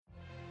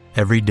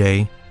Every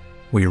day,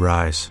 we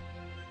rise,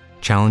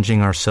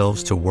 challenging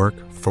ourselves to work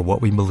for what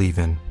we believe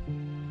in.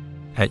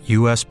 At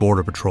U.S.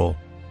 Border Patrol,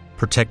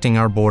 protecting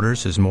our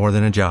borders is more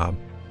than a job.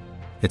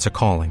 It's a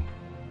calling.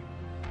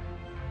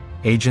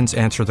 Agents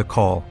answer the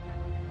call,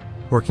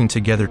 working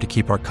together to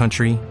keep our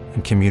country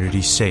and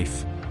communities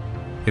safe.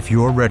 If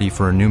you're ready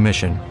for a new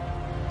mission,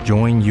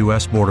 join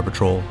U.S. Border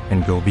Patrol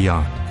and go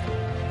beyond.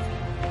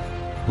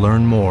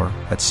 Learn more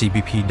at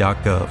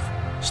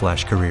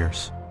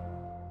cbp.gov/careers.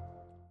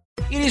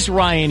 It is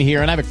Ryan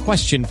here, and I have a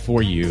question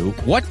for you.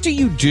 What do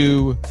you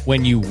do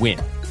when you win?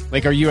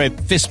 Like, are you a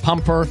fist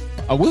pumper,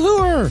 a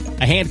woo-hooer,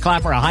 a hand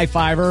clapper, a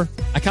high-fiver?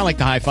 I kind of like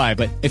the high-five,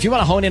 but if you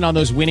want to hone in on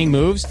those winning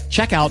moves,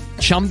 check out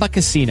Chumba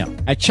Casino.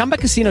 At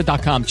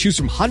ChumbaCasino.com, choose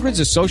from hundreds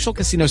of social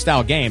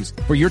casino-style games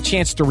for your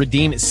chance to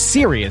redeem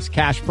serious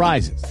cash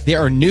prizes. There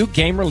are new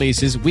game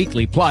releases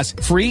weekly, plus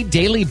free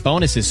daily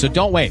bonuses, so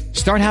don't wait.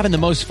 Start having the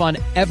most fun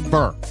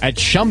ever at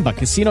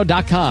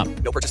ChumbaCasino.com.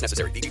 No purchase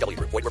necessary. VGW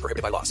Group. Void where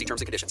prohibited by law. See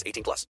terms and conditions.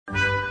 18+.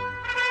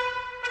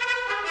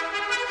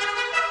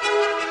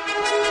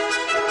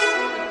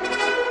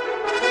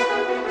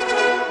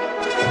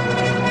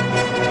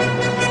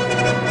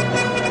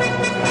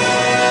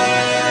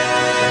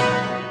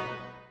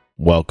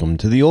 Welcome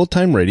to the Old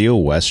Time Radio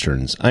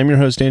Westerns. I'm your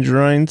host, Andrew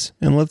Rines,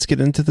 and let's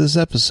get into this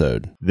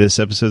episode. This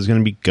episode is going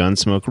to be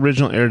Gunsmoke.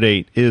 Original air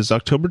date is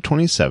October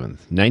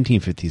 27th,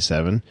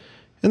 1957,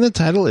 and the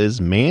title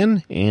is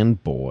Man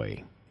and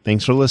Boy.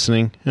 Thanks for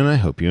listening, and I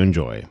hope you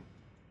enjoy.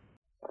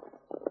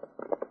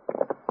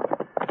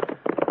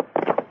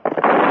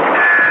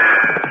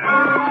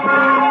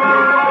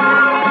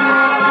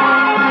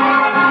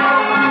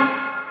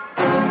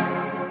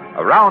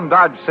 Around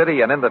Dodge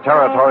City and in the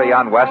territory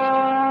on West,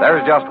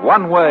 there's just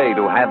one way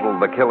to handle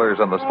the killers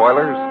and the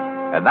spoilers,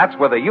 and that's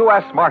with a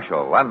U.S.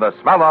 Marshal and the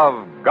smell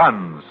of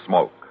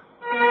Gunsmoke.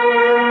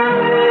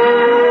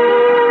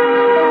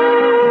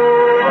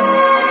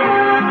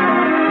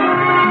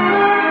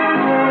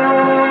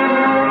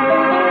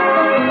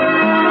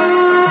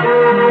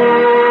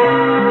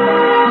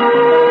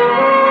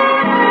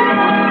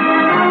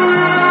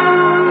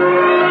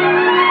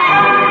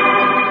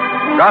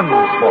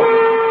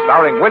 Gunsmoke,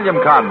 starring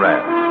William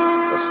Conrad.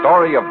 The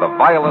story of the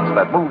violence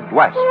that moved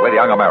west with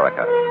young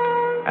America.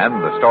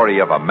 And the story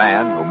of a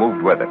man who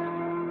moved with it.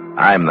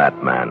 I'm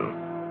that man.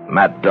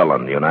 Matt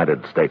Dillon,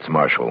 United States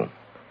Marshal.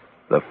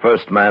 The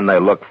first man they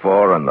look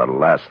for and the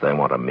last they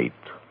want to meet.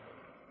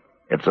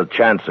 It's a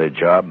chancy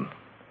job,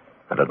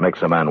 and it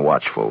makes a man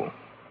watchful.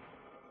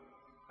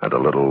 And a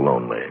little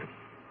lonely.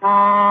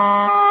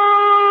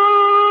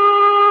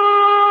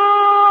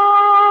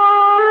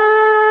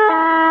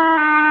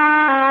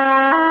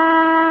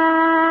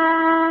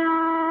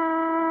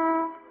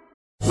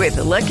 With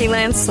the Lucky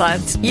Land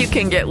Slots, you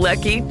can get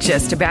lucky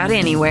just about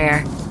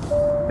anywhere.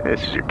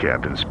 This is your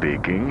captain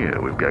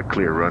speaking. We've got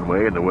clear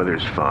runway and the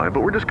weather's fine,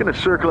 but we're just going to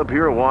circle up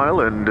here a while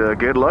and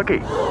get lucky.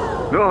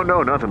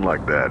 No, nothing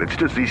like that. It's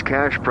just these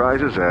cash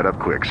prizes add up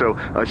quick. So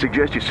I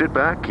suggest you sit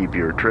back, keep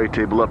your tray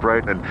table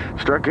upright, and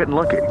start getting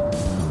lucky.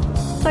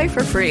 Play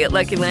for free at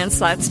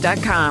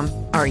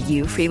LuckyLandSlots.com. Are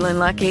you feeling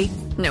lucky?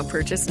 No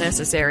purchase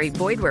necessary.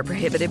 Void where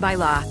prohibited by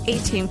law.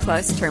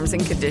 18+ terms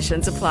and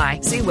conditions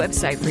apply. See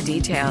website for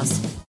details.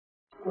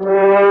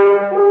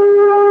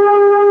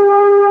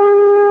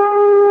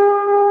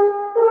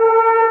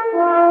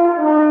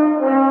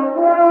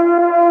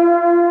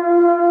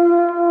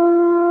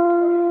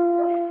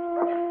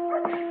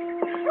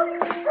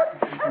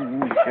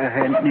 I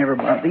hadn't never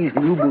bought these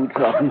new boots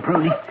off them,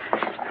 Prudy.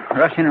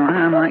 Rushing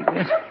around like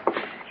this.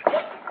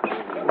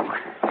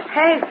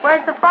 Hey,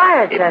 where's the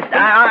fire, Chester?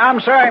 I'm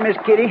sorry, Miss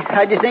Kitty.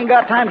 I just ain't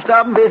got time to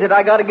stop and visit.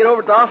 I got to get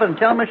over to the office and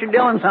tell Mr.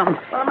 Dillon something.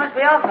 Well, it must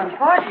be awful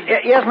important.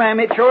 Yes, ma'am,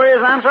 it sure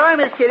is. I'm sorry,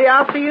 Miss Kitty.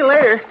 I'll see you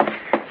later.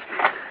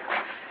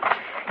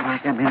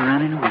 Like I've been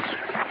running once.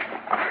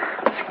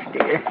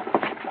 Dear.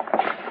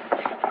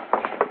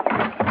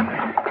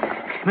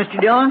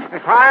 Mr. Dillon? Be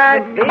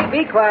quiet.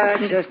 Be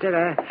quiet,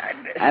 Chester.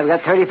 I've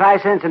got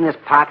 35 cents in this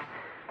pot.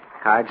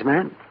 Cards,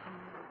 man.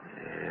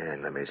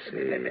 Let me see.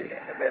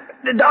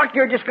 The doctor,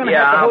 you're just going to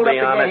have to hold up the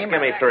game. Yeah, I'll be honest.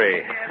 Give me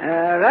 3.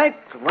 All right.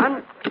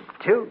 1,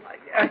 2.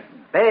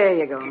 There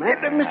you go, man.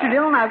 Mr.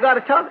 Dillon, I've got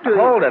to talk to you.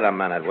 Hold it a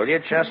minute, will you,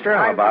 Chester?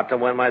 I'm about to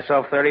win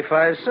myself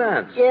 35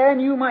 cents. Yeah,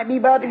 and you might be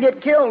about to get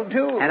killed,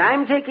 too. And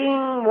I'm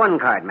taking 1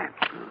 card, man.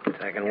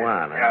 Taking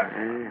 1, huh?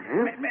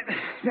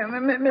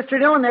 Mr.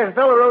 Dillon, there's a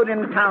fellow rode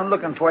into town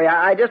looking for you.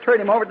 I just heard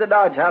him over at the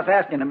Dodge House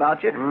asking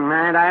about you.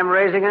 And I'm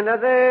raising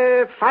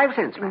another 5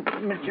 cents, man.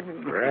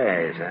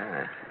 Raise,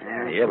 huh?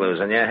 You're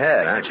losing your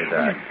head, aren't you,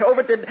 Doc?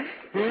 Over to...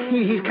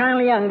 He's kind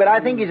of young, but I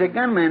think he's a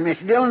gunman,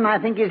 Mr. Dillon. I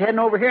think he's heading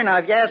over here. Now,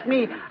 if you ask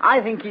me, I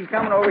think he's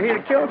coming over here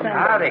to kill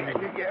somebody.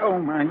 Howdy. Oh,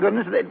 my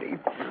goodness.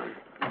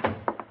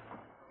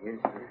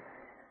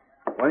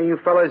 One of you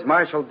fellas,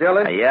 Marshal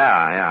Dillon? Yeah,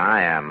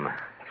 I am.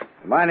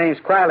 My name's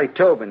Crowley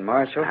Tobin,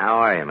 Marshal. How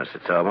are you, Mr.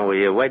 Tobin? Will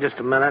you wait just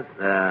a minute?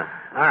 All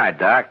right,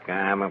 Doc.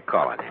 I'm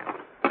calling you.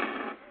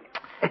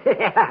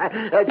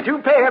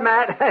 2 pair,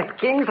 Matt.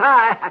 King's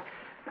high.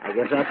 I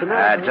guess that's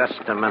enough.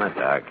 Just a minute,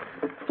 Doc.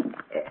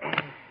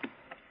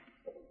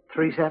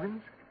 3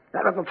 sevens?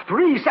 That was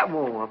 3 7.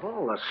 Oh, of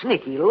all the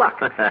sneaky luck.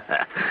 Thanks,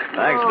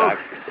 Doc.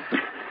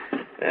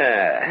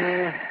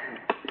 Yeah.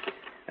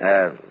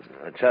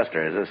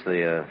 Chester, is this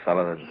the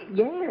fellow that...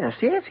 Yes,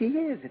 he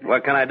is.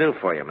 What can I do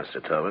for you,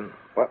 Mr. Tobin?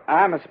 Well,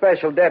 I'm a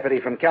special deputy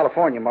from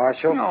California,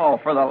 Marshal.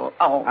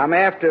 I'm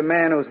after a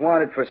man who's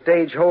wanted for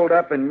stage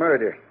hold-up and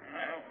murder.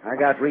 I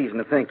got reason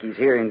to think he's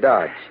here in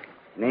Dodge.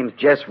 Name's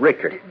Jess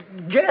Ricker.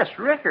 Jess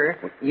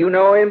Ricker? You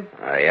know him?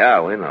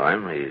 Yeah, we know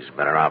him. He's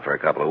been around for a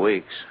couple of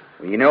weeks.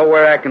 You know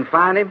where I can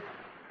find him?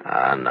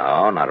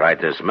 No, not right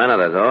this minute,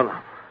 I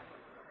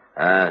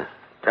don't.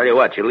 Tell you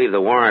what, you leave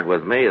the warrant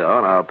with me, though,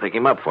 and I'll pick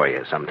him up for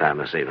you sometime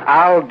this evening.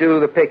 I'll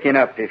do the picking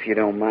up, if you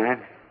don't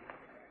mind.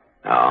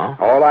 Oh?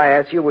 All I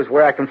asked you was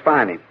where I can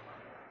find him.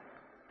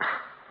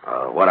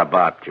 What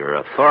about your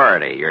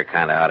authority? You're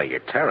kind of out of your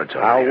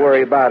territory. I'll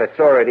worry about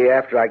authority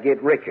after I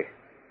get Ricker.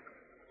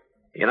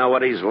 You know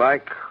what he's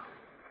like?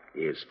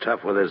 He's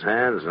tough with his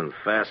hands and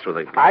fast with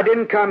a gun. I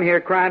didn't come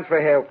here crying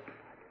for help.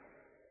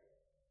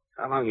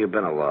 How long you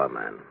been a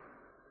lawman?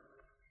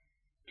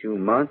 2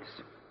 months,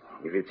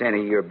 if it's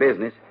any of your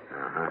business.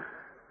 Uh-huh.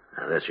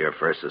 Now, this your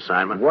first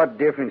assignment? What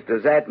difference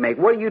does that make?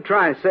 What are you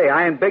trying to say?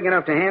 I ain't big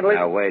enough to handle it?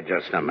 Now, wait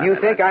just a minute.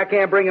 You think I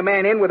can't bring a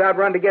man in without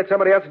running to get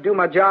somebody else to do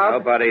my job?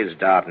 Nobody's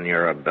doubting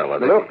your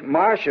ability. Look,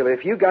 Marshal,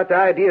 if you got the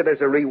idea there's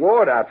a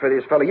reward out for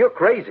this fellow, you're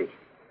crazy.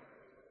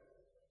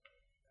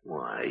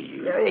 Why,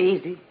 you...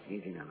 Easy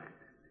now, man.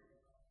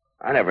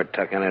 I never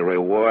took any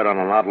reward on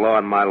an outlaw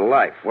in my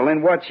life. Well,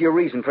 then what's your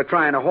reason for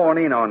trying to horn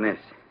in on this?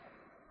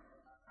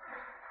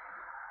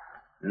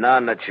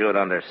 None that you'd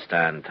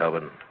understand,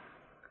 Tobin.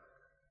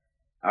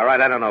 All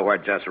right, I don't know where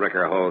Jess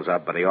Ricker holds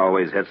up, but he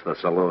always hits the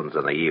saloons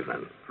in the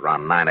evening,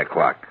 around 9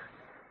 o'clock.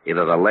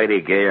 Either the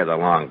Lady Gay or the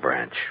Long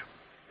Branch.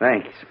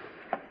 Thanks.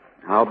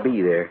 I'll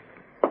be there.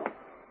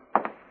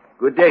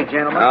 Good day,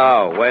 gentlemen.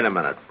 Oh, wait a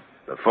minute.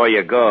 Before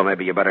you go,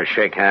 maybe you better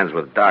shake hands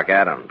with Doc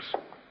Adams.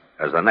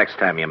 Because the next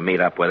time you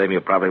meet up with him,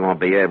 you probably won't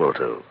be able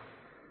to.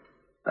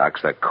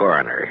 Doc's the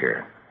coroner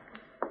here.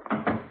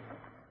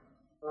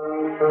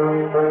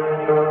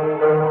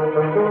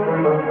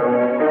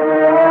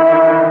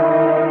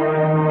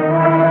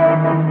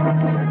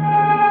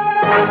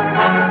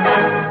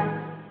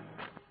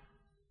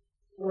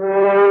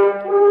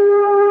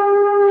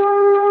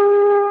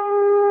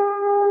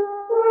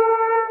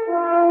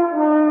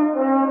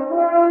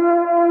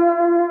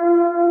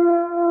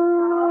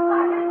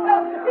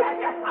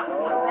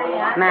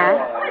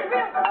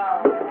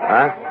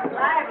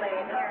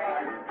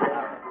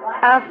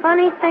 A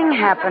funny thing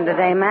happened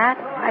today, Matt.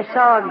 I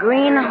saw a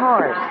green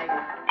horse.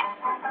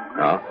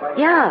 Oh?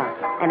 Yeah,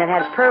 and it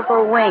had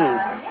purple wings.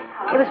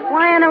 It was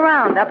flying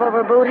around up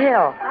over Boot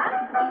Hill.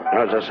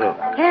 Oh, is that so?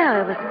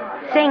 Yeah, it was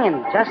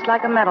singing just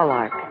like a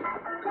meadowlark.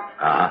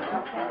 Uh-huh.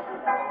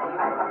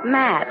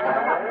 Matt,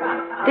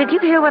 did you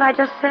hear what I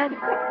just said?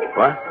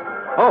 What?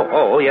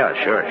 Oh, yeah,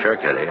 sure,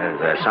 Kitty.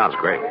 That sounds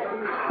great.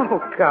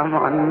 Oh, come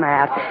on,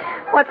 Matt.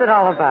 What's it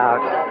all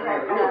about?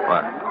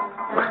 What?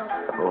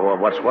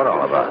 What's what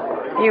all about?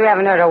 You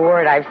haven't heard a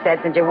word I've said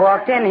since you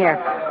walked in here.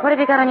 What have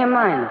you got on your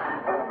mind?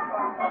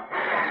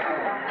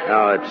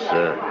 No, it's,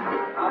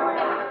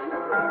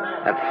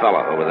 that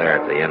fella over there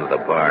at the end of the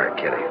bar,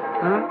 Kitty.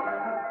 Huh?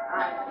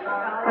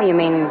 Oh, you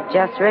mean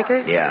Jess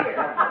Ricker? Yeah.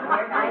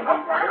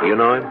 You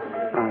know him?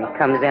 Oh, he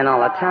comes in all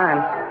the time.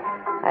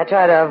 I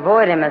try to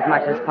avoid him as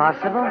much as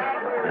possible.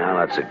 Well,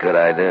 that's a good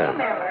idea.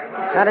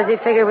 How does he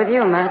figure with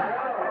you, Matt?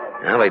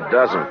 Well, he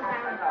doesn't.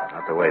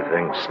 Not the way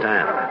things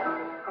stand.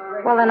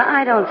 Well, then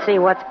I don't see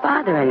what's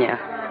bothering you.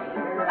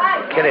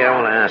 Kitty, I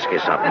want to ask you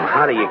something.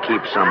 How do you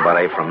keep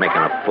somebody from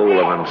making a fool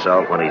of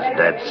himself when he's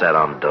dead set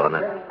on doing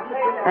it?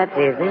 That's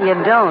easy. You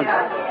don't.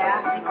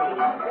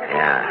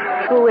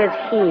 Yeah. Who is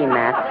he,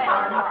 Matt?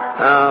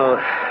 Oh,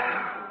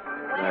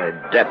 a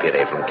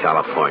deputy from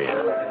California.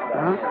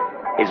 Huh?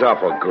 He's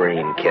awful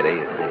green, Kitty.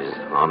 He's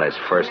on his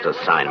first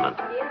assignment.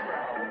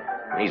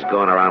 He's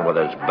going around with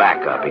his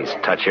back up. He's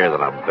touchier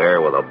than a bear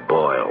with a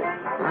boil.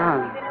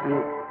 Oh,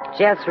 and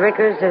Jess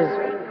Ricker's his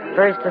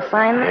first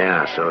assignment?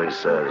 Yeah, so he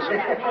says.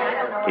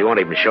 He won't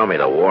even show me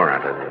the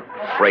warrant. I'm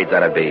afraid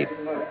that I'd be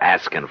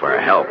asking for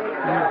help.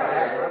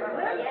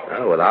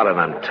 Well, without it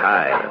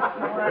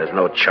untied, there's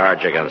no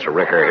charge against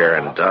Ricker here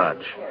in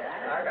Dodge.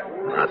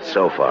 Not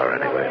so far,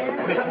 anyway.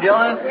 Mr.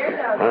 Dillon?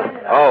 Huh?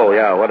 Oh,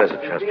 yeah, what is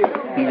it, Chester?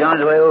 He's on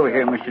his way over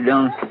here, Mr.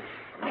 Dillon.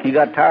 He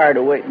got tired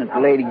of waiting at the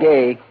Lady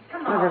Gay.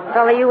 Oh, the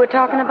fella you were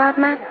talking about,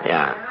 Matt?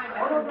 Yeah.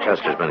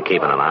 Chester's been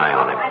keeping an eye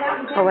on him.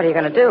 Well, what are you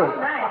going to do?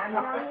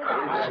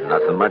 There's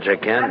nothing much I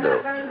can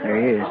do. There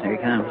he is. There he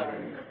comes.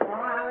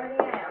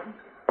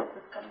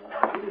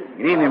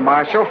 Good evening,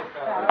 Marshal.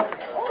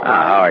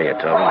 How are you,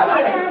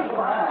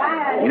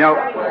 Toby? You know,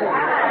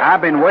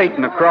 I've been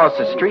waiting across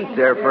the street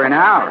there for an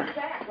hour.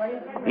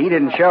 He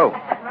didn't show.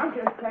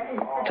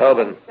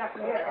 Tobin,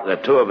 the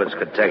two of us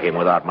could take him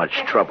without much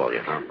trouble,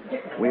 you know.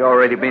 We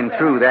already been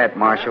through that,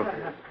 Marshal.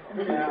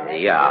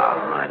 Yeah,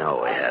 I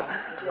know we had.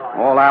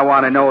 All I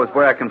want to know is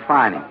where I can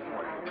find him.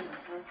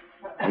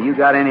 You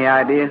got any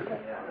idea?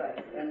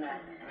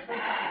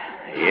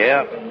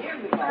 Yeah.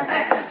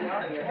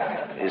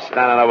 He's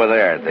standing over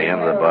there at the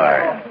end of the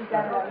bar.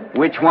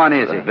 Which one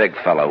is The it? big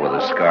fellow with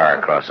a scar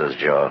across his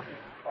jaw.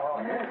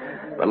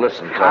 But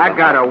listen, Tobin. I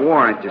got a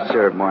warrant to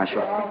serve,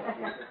 Marshal.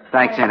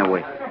 Thanks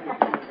anyway.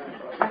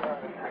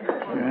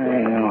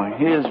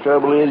 His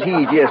trouble is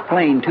he's just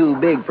plain too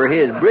big for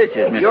his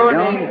britches, Mr. Your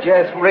Jones. Name's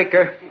Jess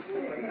Ricker.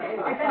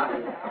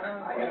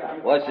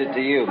 What's it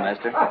to you,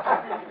 mister?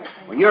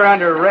 Well, you're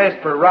under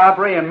arrest for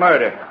robbery and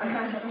murder.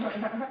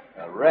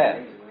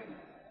 Arrest?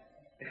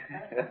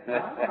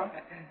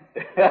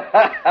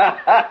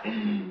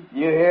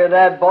 You hear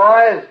that,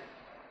 boys?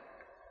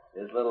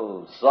 This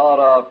little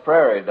sawed-off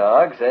prairie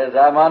dog says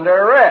I'm under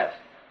arrest.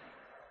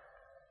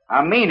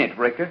 I mean it,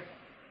 Ricker.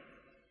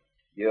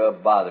 You're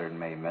bothering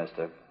me,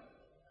 mister.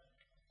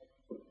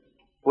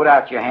 Put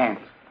out your hands.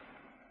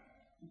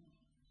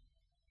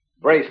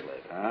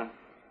 Bracelet, huh?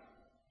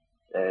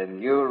 And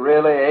you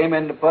really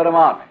aiming to put 'em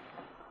on me?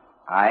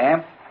 I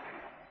am.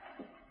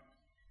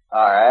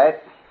 All right.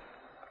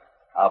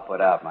 I'll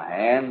put out my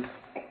hand.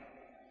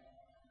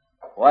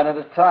 One at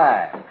a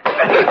time.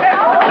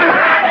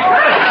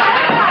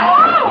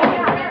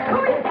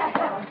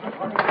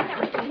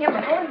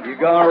 You're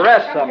going to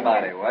arrest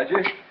somebody, was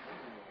you?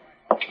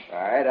 All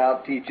right,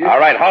 I'll teach you. All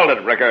right, hold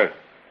it, Ricker.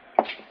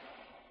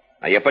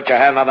 Now, you put your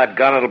hand on that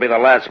gun, it'll be the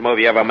last move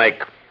you ever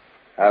make.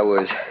 I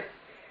was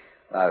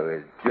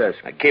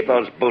just... Now, keep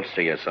those boots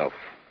to yourself.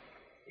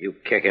 You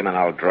kick him and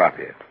I'll drop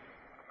you.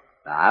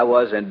 Now, I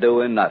wasn't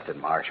doing nothing,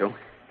 Marshal.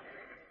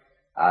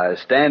 I was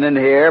standing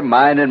here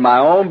minding my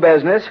own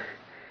business,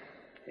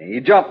 and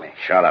you jumped me.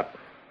 Shut up.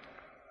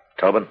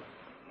 Tobin?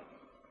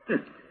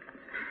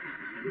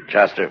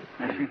 Chester,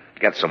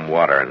 get some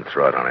water and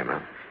throw it on him,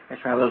 man.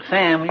 That's right. Well,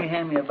 Sam, will you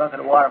hand me a bucket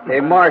of water? Hey,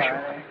 Marshal,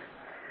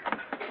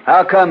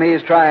 how come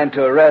he's trying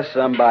to arrest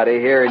somebody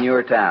here in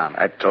your town?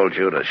 I told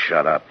you to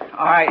shut up.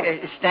 All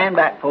right, stand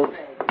back, folks.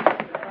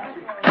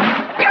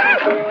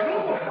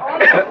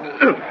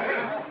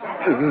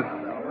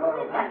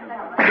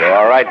 You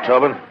all right,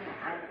 Tobin?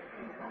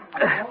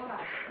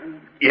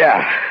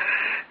 Yeah.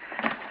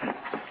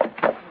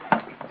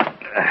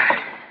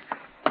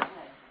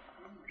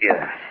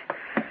 Yeah.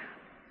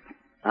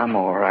 I'm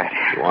all right.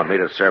 You want me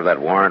to serve that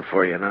warrant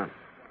for you now?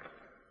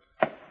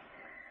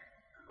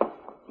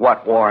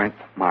 What warrant,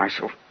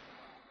 Marshal?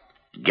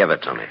 Give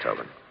it to me,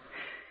 Tobin.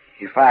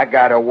 If I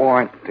got a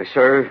warrant to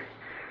serve,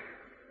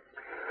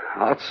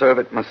 I'll serve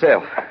it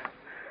myself.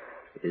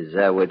 Is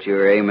that what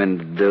you're aiming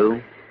to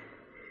do?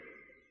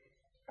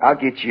 I'll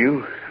get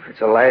you if it's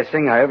the last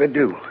thing I ever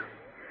do.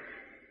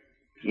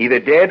 Either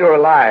dead or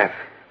alive.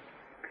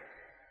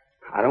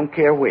 I don't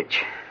care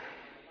which.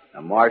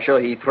 Now, Marshal,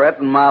 he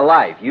threatened my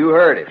life. You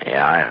heard him.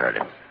 Yeah, I heard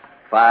him.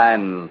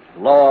 Fine,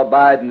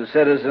 law-abiding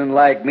citizen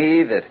like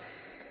me that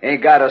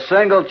ain't got a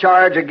single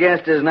charge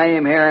against his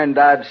name here in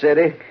Dodge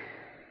City.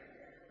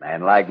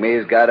 Man like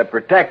me's got to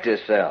protect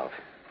himself.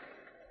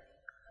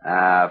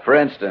 For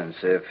instance,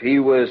 if he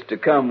was to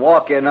come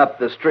walking up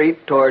the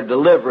street toward the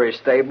livery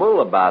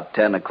stable about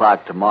 10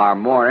 o'clock tomorrow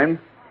morning,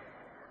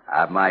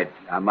 I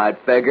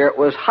might figure it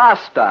was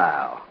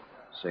hostile,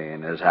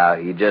 seeing as how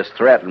he just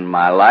threatened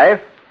my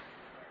life.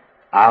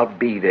 I'll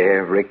be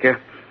there, Ricker.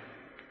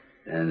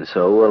 And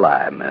so will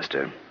I,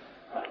 mister.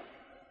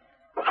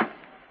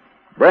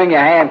 Bring your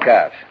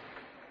handcuffs.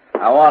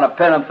 I want to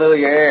pin them through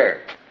your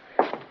ear.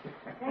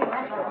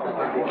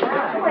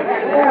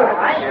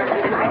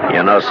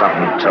 You know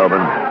something,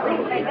 Tobin?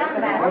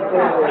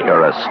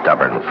 You're a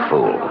stubborn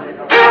fool.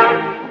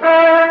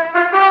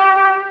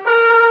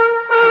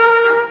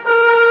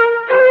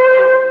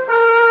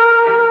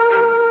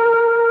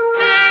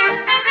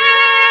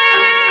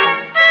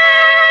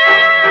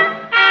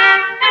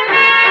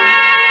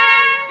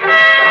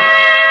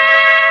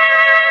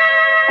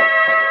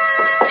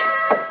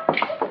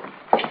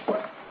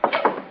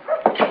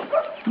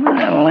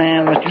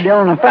 Well, Mr.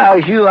 Dillon, if I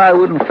was you, I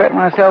wouldn't fret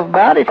myself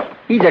about it.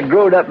 He's a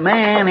grown-up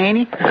man, ain't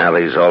he? Well,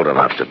 he's old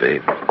enough to be.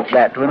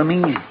 That's what I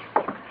mean.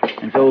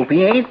 And so if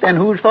he ain't, then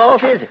whose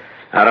fault is it?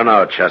 I don't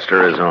know,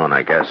 Chester, his own,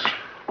 I guess.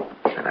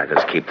 And I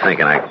just keep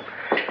thinking I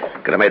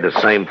could have made the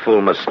same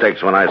fool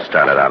mistakes when I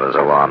started out as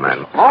a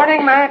lawman.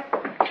 Morning, Matt.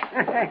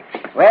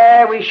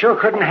 Well, we sure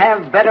couldn't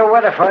have better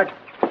weather for it.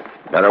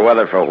 Better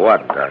weather for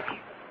what, Doc?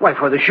 Why,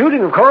 for the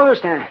shooting, of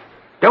course. Now,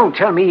 don't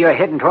tell me you're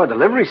heading toward the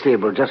livery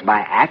stable just by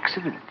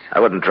accident. I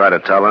wouldn't try to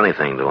tell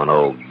anything to an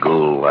old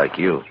ghoul like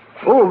you.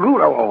 Oh,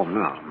 good. Oh,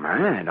 no,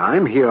 Matt.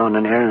 I'm here on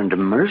an errand of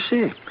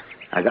mercy.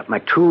 I got my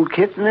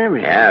toolkit and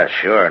everything. Yeah,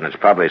 sure, and it's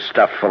probably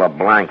stuffed full of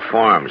blank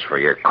forms for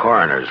your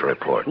coroner's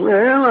report.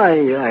 Well,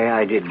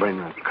 I did bring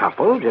a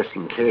couple, just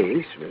in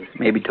case.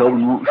 Maybe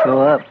Tobin won't show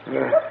up.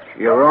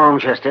 You're wrong,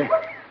 Chester.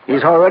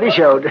 He's already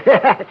showed.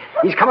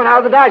 He's coming out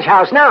of the Dodge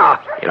house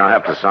now. You don't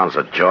have to sound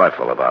so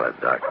joyful about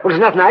it, Doc. Well, there's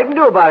nothing I can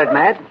do about it,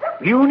 Matt.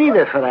 You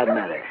neither, for that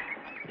matter.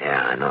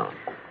 Yeah, I know.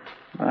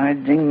 I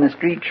think the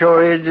street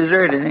sure is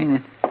deserted, ain't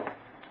it?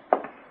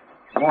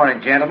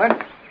 Morning, gentlemen.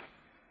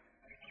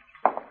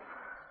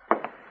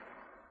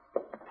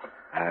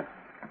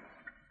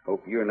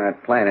 Hope you're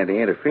not planning to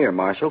interfere,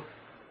 Marshal.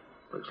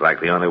 Looks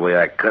like the only way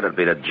I could would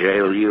be to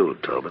jail you,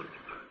 Tobin.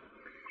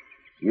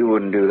 You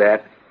wouldn't do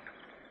that.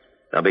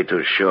 Don't be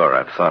too sure.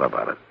 I've thought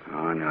about it.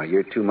 Oh, no,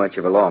 you're too much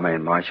of a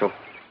lawman, Marshal.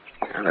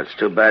 And it's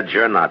too bad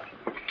you're not.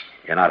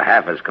 You're not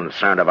half as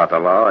concerned about the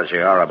law as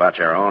you are about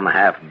your own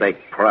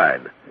half-baked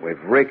pride. If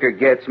Ricker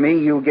gets me,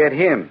 you'll get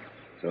him.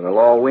 So the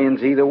law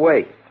wins either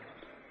way.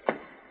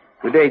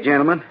 Good day,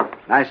 gentlemen.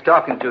 Nice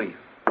talking to you.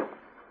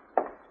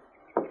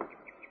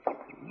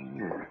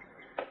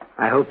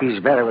 I hope he's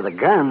better with a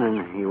gun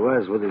than he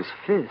was with his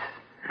fist.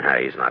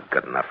 He's not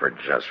good enough for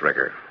just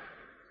Ricker.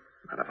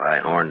 But if I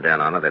horned in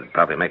on it, it'd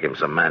probably make him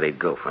so mad he'd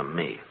go for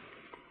me.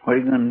 What are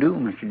you going to do,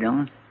 Mr.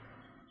 Dillon?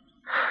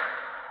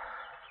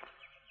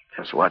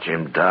 Just watch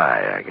him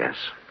die, I guess.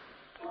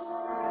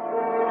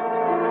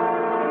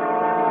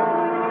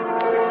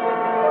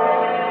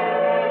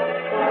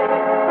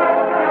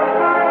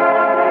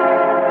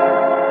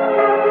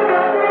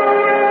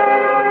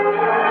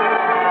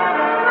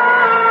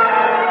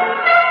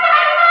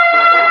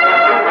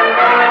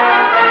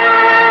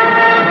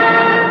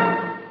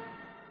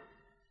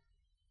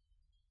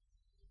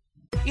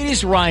 It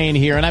is Ryan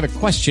here, and I have a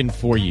question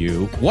for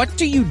you. What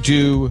do you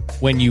do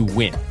when you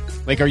win?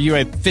 Like, are you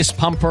a fist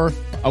pumper,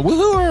 a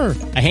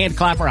woohooer, a hand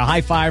clapper, a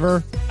high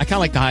fiver? I kind of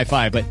like the high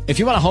five, but if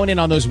you want to hone in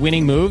on those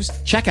winning moves,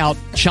 check out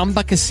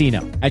Chumba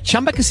Casino. At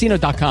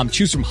ChumbaCasino.com,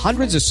 choose from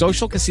hundreds of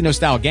social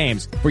casino-style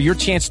games for your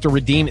chance to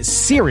redeem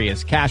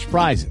serious cash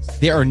prizes.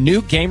 There are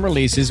new game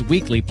releases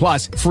weekly,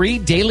 plus free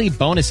daily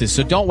bonuses.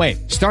 So don't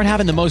wait. Start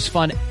having the most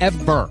fun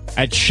ever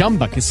at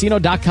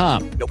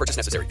ChumbaCasino.com. No purchase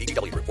necessary.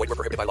 VGW. Void were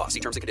prohibited by law. See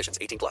terms and conditions.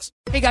 18+.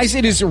 Hey guys,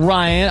 it is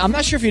Ryan. I'm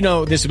not sure if you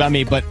know this about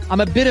me, but I'm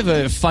a bit of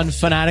a fun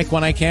fanatic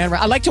when I can.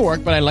 I like to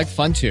work, but I like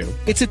fun too.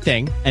 It's a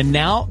thing. And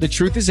now the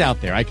truth is out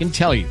there. I can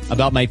tell you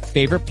about my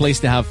favorite place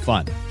to have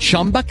fun.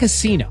 Chumba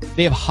Casino.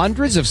 They have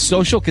hundreds of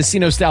social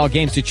casino-style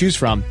games to choose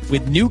from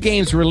with new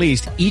games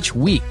released each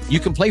week. You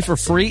can play for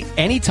free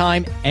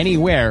anytime,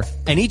 anywhere,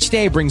 and each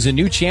day brings a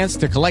new chance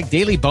to collect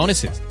daily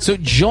bonuses. So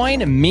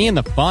join me in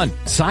the fun.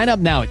 Sign up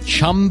now at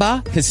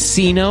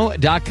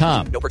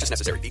ChumbaCasino.com. No purchase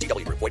necessary.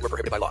 VGW. Void were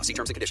prohibited by law. See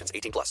terms and conditions.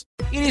 18+.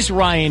 It is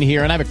Ryan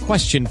here, and I have a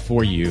question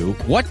for you.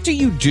 What do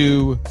you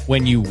do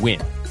when you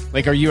win?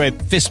 Like, are you a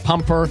fist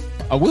pumper,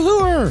 a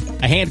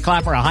woohooer, a hand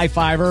clapper, a high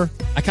fiver?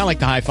 I kind of like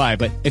the high five,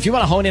 but if you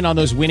want to hone in on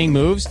those winning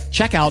moves,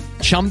 check out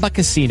Chumba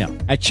Casino.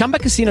 At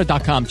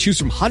ChumbaCasino.com, choose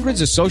from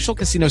hundreds of social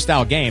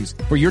casino-style games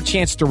for your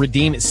chance to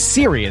redeem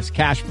serious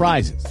cash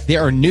prizes.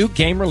 There are new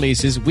game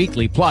releases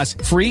weekly, plus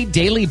free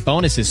daily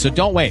bonuses. So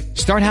don't wait.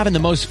 Start having the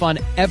most fun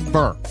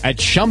ever at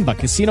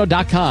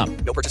ChumbaCasino.com.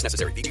 No purchase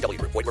necessary.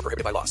 VGW. Void were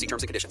prohibited by law. See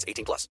terms and conditions.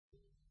 18+.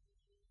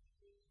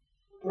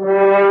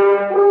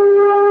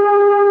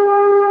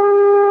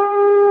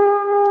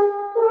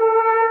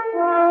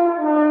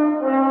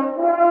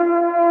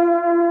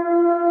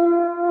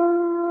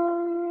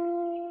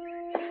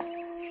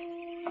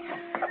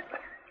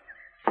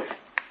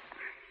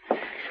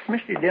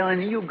 Mr.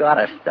 Dillon, you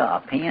gotta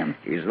stop him.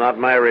 He's not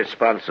my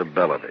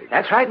responsibility.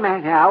 That's right,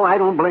 man. Now, I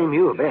don't blame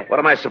you a bit. What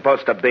am I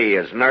supposed to be,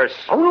 his nurse?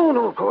 Oh,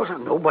 no, of course.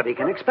 Nobody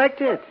can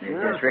expect it.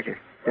 Yes, Ricker.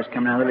 Just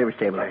coming out of the liver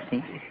stable, I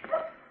see.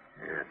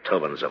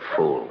 Tobin's a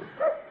fool.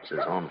 It's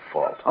his own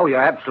fault. Oh,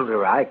 you're absolutely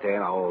right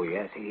there. Oh,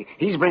 yes.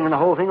 He's bringing the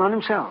whole thing on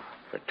himself.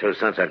 For 2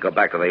 cents, I'd go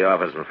back to the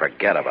office and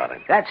forget about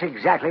him. That's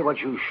exactly what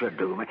you should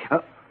do, man.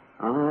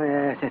 Oh,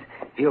 yes.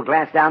 If you'll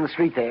glance down the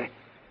street there,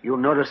 you'll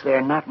notice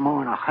they're not more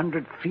than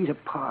 100 feet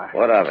apart.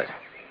 What of it?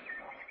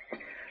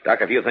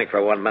 Doc, if you think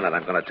for 1 minute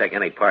I'm going to take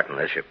any part in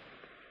this,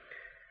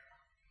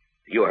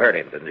 you heard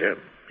him, didn't you?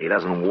 He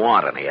doesn't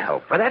want any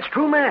help. But that's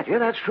true, Matt. Yeah,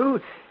 that's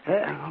true.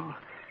 Oh,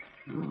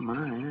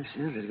 my. Yes,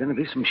 there's going to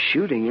be some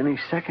shooting any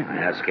second. I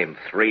asked him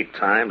 3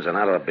 times, and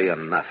that'll be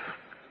enough.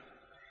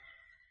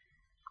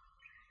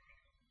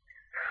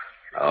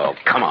 Oh,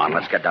 come on.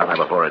 Let's get down there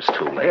before it's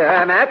too late.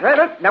 Yeah, Matt.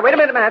 Now, wait a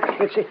minute, Matt.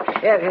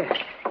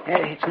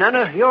 It's none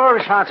of your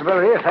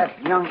responsibility if that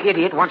young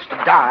idiot wants to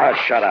die. Oh,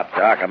 shut up,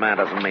 Doc. A man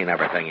doesn't mean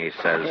everything he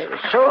says.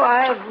 So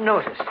I've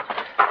noticed.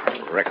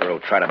 Ricker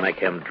will try to make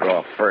him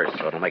draw first,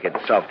 so it'll make it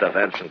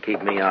self-defense and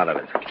keep me out of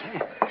it.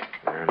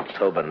 And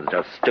Tobin's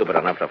just stupid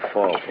enough to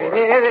fall for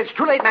it. It's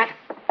too late, Matt.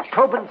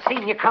 Tobin's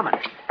seen you coming.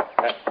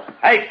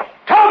 Hey,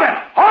 Tobin!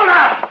 Hold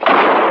up!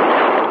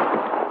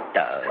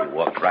 He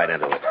walked right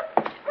into it.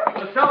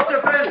 The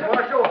self-defense,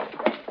 Marshal.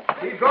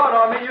 He got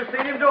on me. You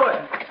seen him do it.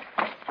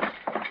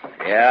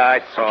 Yeah, I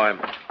saw him.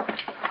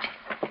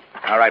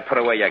 All right, put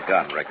away your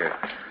gun, Ricker.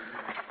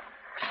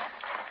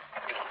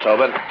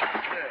 Tobin?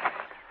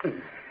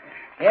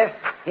 Here.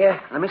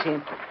 Let me see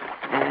him.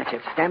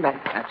 Just stand back.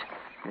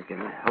 Let's get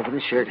him. Open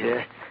his shirt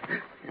here.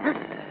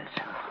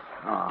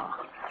 Oh.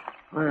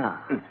 Well,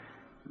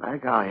 by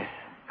golly,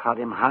 caught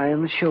him high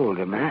in the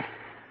shoulder, Matt.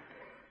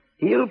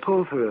 He'll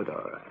pull through it all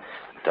right.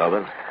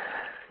 Tobin,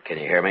 can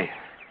you hear me?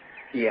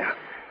 Yeah.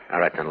 All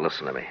right, then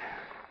listen to me.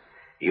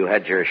 You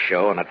had your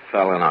show, and it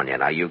fell in on you.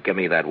 Now, you give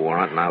me that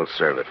warrant, and I'll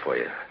serve it for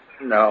you.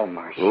 No,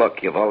 Marshal.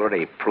 Look, you've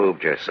already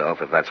proved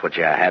yourself, if that's what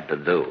you had to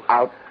do.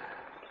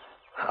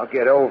 I'll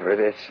get over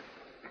this.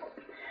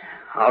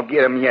 I'll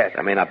get him yet.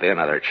 There may not be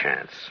another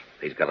chance.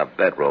 He's got a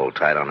bedroll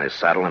tied on his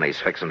saddle, and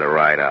he's fixing to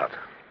ride out.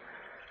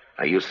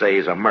 Now, you say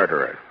he's a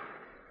murderer.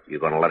 You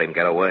going to let him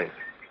get away?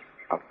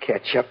 I'll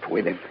catch up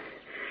with him.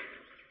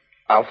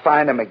 I'll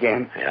find him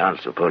again. Yeah,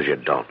 I suppose you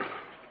don't.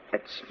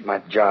 It's my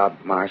job,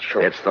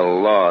 Marshal. It's the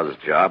law's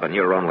job, and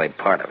you're only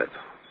part of it.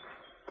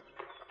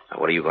 Now,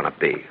 what are you going to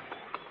be?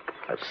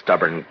 A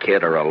stubborn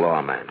kid or a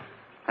lawman?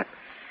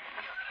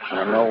 I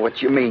don't know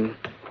what you mean.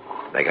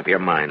 Make up your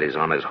mind. He's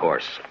on his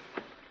horse.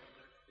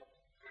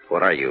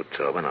 What are you,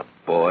 Tobin, a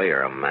boy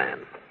or a man?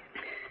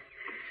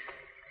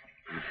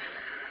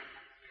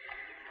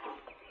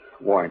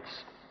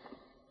 Warrants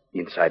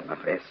inside my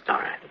vest. All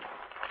right.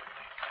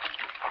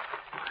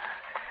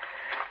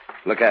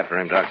 Look after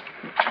him, Doc.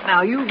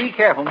 Now, you be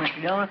careful,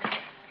 Mr. Dillon.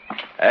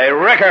 Hey,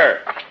 Ricker!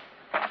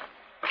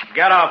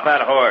 Get off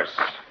that horse.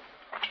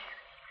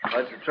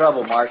 What's the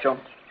trouble, Marshal?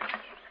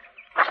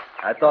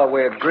 I thought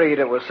we agreed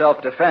it was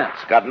self-defense.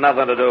 It's got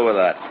nothing to do with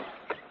that.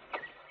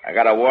 I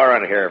got a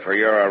warrant here for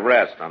your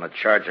arrest on a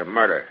charge of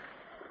murder.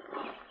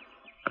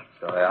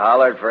 So they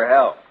hollered for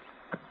help.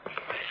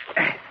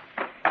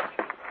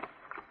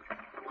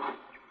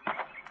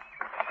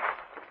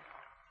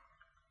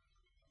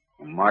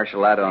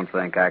 Marshal, I don't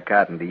think I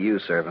cottoned to you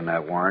serving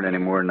that warrant any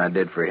more than I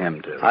did for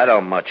him to. I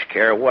don't much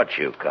care what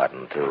you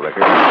cotton to,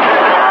 Ricker.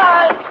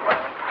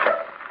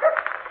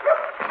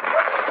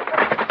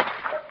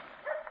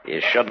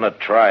 You shouldn't have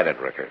tried it,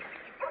 Ricker.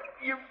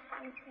 You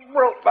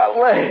broke my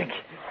leg.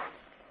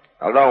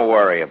 Well, don't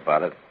worry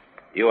about it.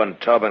 You and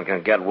Tobin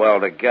can get well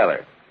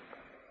together.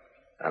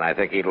 And I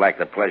think he'd like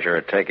the pleasure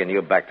of taking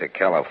you back to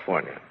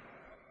California.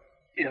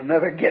 You'll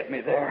never get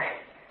me there.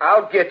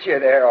 I'll get you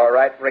there, all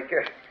right,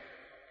 Ricker.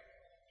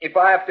 If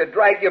I have to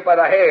drag you by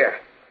the hair.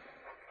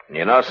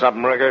 You know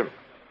something, Ricker?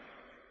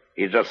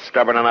 He's just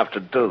stubborn enough to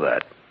do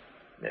that,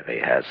 if he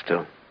has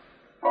to.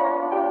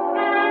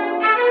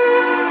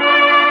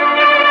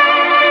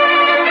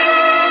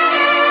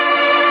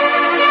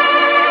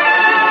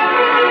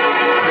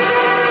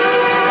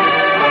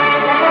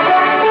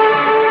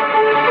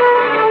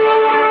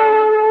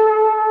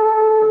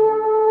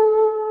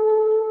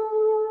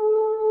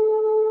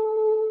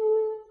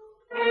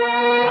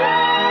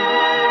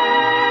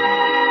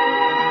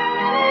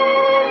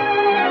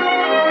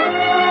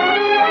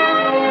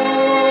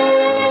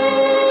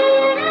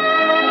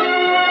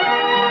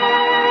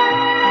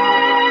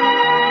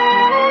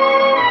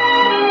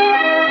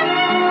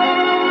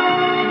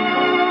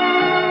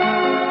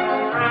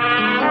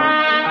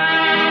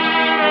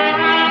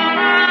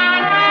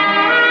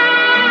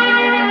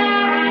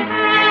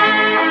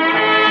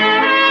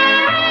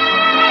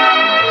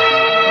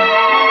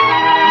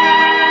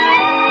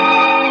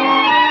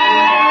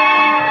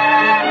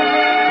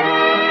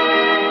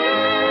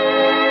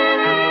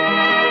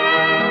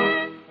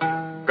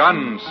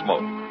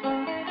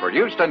 Gunsmoke,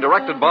 produced and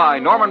directed by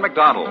Norman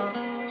MacDonald,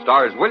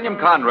 stars William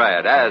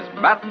Conrad as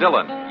Matt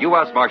Dillon,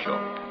 U.S. Marshal.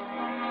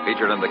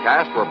 Featured in the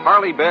cast were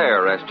Parley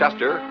Bear as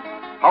Chester,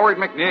 Howard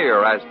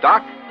McNear as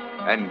Doc,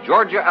 and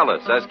Georgia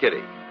Ellis as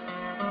Kitty.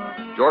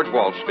 George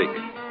Walsh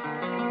speaking.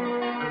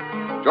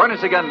 Join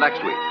us again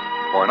next week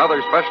for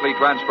another specially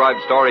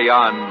transcribed story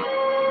on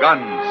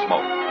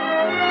Gunsmoke.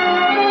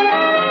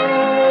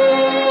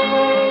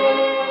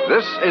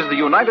 This is the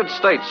United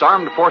States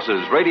Armed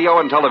Forces Radio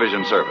and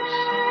Television Service.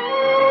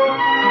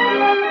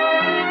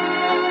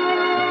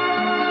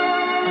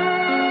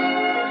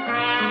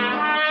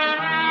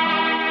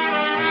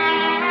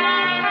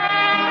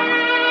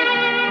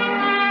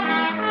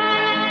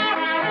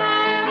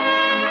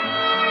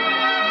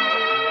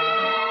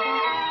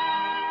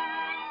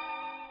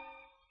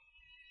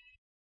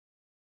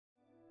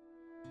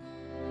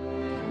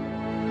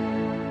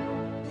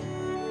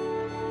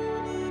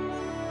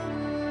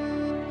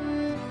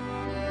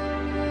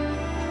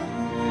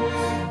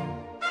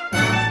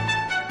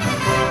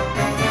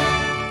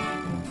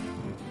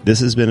 This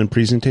has been a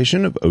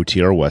presentation of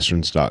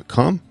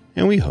OTRWesterns.com,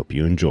 and we hope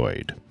you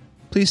enjoyed.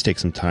 Please take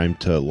some time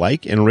to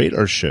like and rate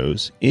our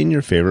shows in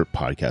your favorite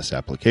podcast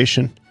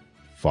application.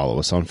 Follow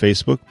us on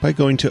Facebook by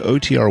going to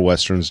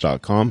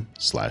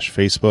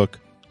OTRWesterns.com/Facebook.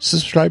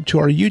 Subscribe to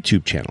our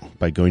YouTube channel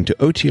by going to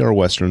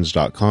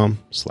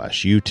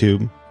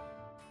OTRWesterns.com/YouTube.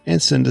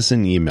 And send us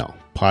an email,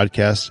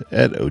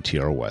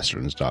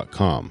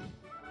 podcast@OTRWesterns.com.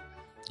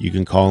 You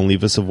can call and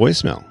leave us a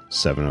voicemail,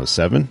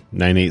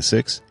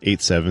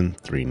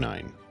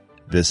 707-986-8739.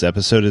 This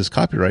episode is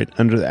copyright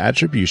under the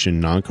Attribution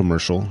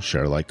Non-Commercial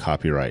Share Alike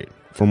Copyright.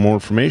 For more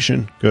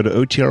information, go to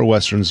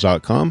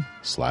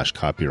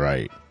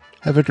OTRWesterns.com/copyright.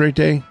 Have a great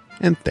day,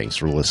 and thanks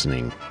for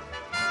listening.